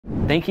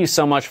Thank you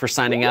so much for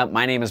signing up.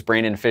 My name is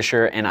Brandon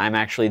Fisher, and I'm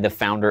actually the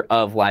founder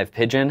of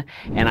LIVEpigeon.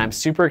 And I'm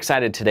super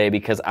excited today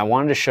because I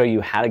wanted to show you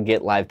how to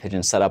get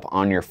LIVEpigeon set up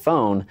on your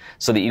phone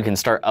so that you can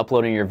start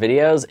uploading your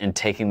videos and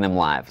taking them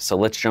live. So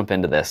let's jump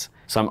into this.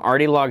 So I'm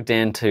already logged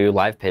into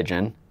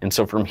LIVEpigeon, and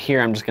so from here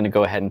I'm just going to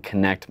go ahead and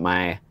connect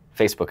my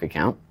Facebook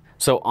account.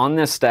 So on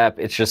this step,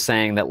 it's just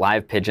saying that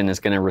LIVEpigeon is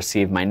going to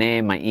receive my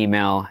name, my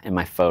email, and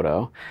my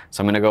photo.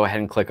 So I'm going to go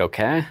ahead and click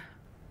OK.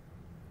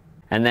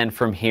 And then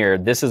from here,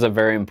 this is a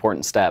very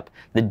important step.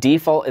 The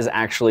default is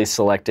actually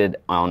selected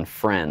on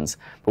friends,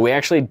 but we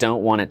actually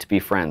don't want it to be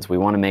friends. We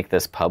want to make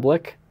this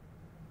public.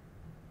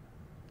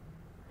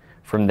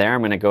 From there,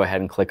 I'm going to go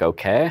ahead and click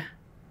OK.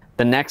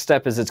 The next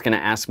step is it's going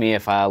to ask me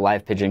if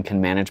LIVEpigeon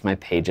can manage my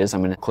pages. I'm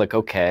going to click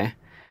OK.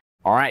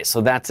 All right, so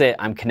that's it.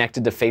 I'm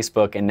connected to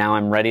Facebook, and now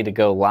I'm ready to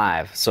go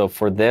live. So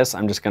for this,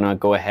 I'm just going to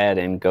go ahead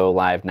and go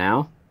live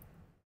now.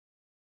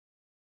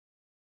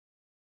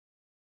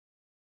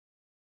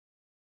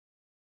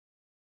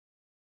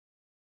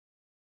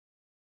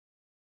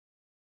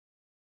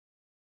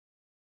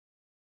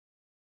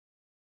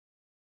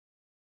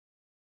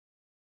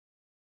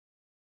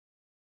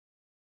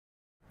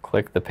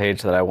 Click the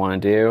page that I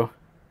want to do.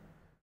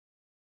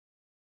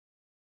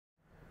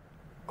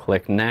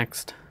 Click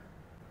Next.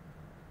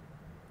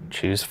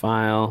 Choose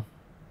File.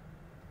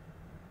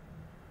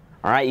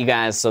 All right, you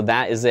guys, so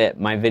that is it.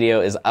 My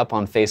video is up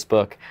on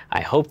Facebook. I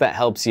hope that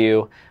helps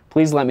you.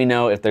 Please let me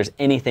know if there's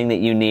anything that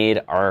you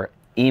need. Our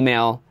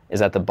email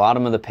is at the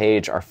bottom of the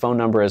page, our phone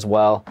number as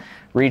well.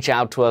 Reach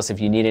out to us if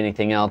you need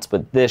anything else,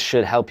 but this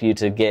should help you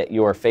to get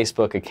your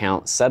Facebook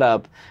account set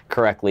up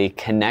correctly,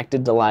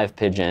 connected to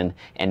LIVEpigeon,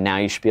 and now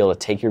you should be able to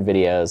take your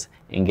videos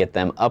and get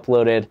them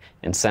uploaded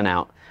and sent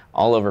out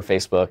all over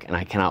Facebook, and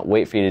I cannot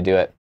wait for you to do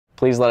it.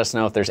 Please let us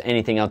know if there's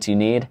anything else you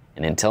need,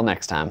 and until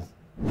next time.